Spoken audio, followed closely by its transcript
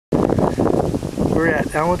we're at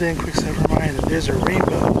Almaden Quicksilver Mine, and there's a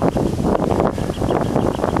rainbow.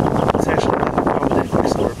 It's actually the Almaden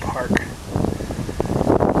Quicksilver Park.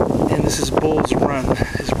 And this is Bull's Run,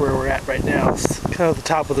 is where we're at right now. It's kind of the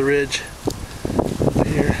top of the ridge over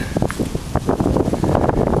here.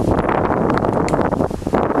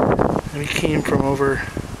 And we came from over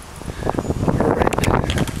right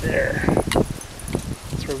there.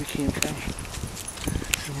 That's where we came from.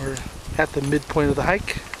 And we're at the midpoint of the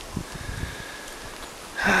hike.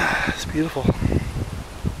 It's beautiful.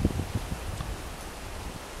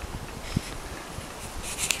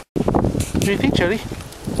 What do you think, Jodi?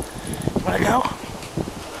 Wanna go?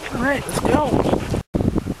 Alright, let's go.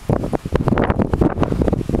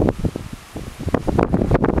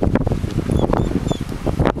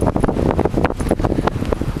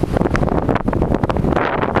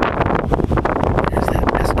 There's that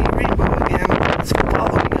pesky rainbow again. It's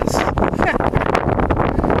following us.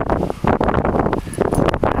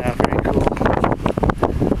 Yeah, very cool.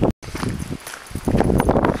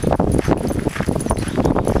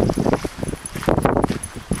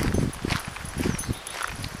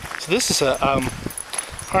 So this is a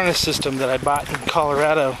harness system that I bought in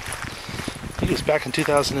Colorado. I think it was back in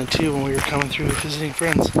 2002 when we were coming through visiting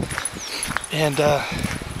friends. And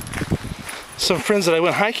some friends that I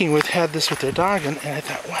went hiking with had this with their dog, and I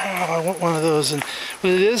thought, wow, I want one of those. And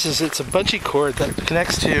what it is it's a bungee cord that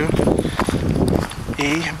connects to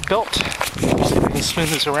a belt. See if I can spin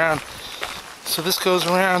this around. So this goes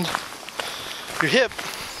around your hip,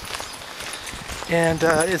 and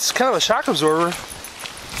it's kind of a shock absorber.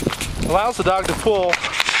 Allows the dog to pull,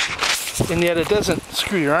 and yet it doesn't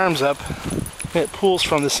screw your arms up. It pulls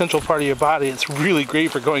from the central part of your body. It's really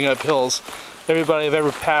great for going up hills. Everybody I've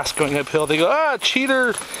ever passed going uphill, they go, ah, cheater.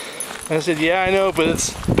 And I said, yeah, I know, but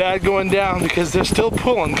it's bad going down because they're still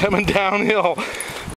pulling coming downhill.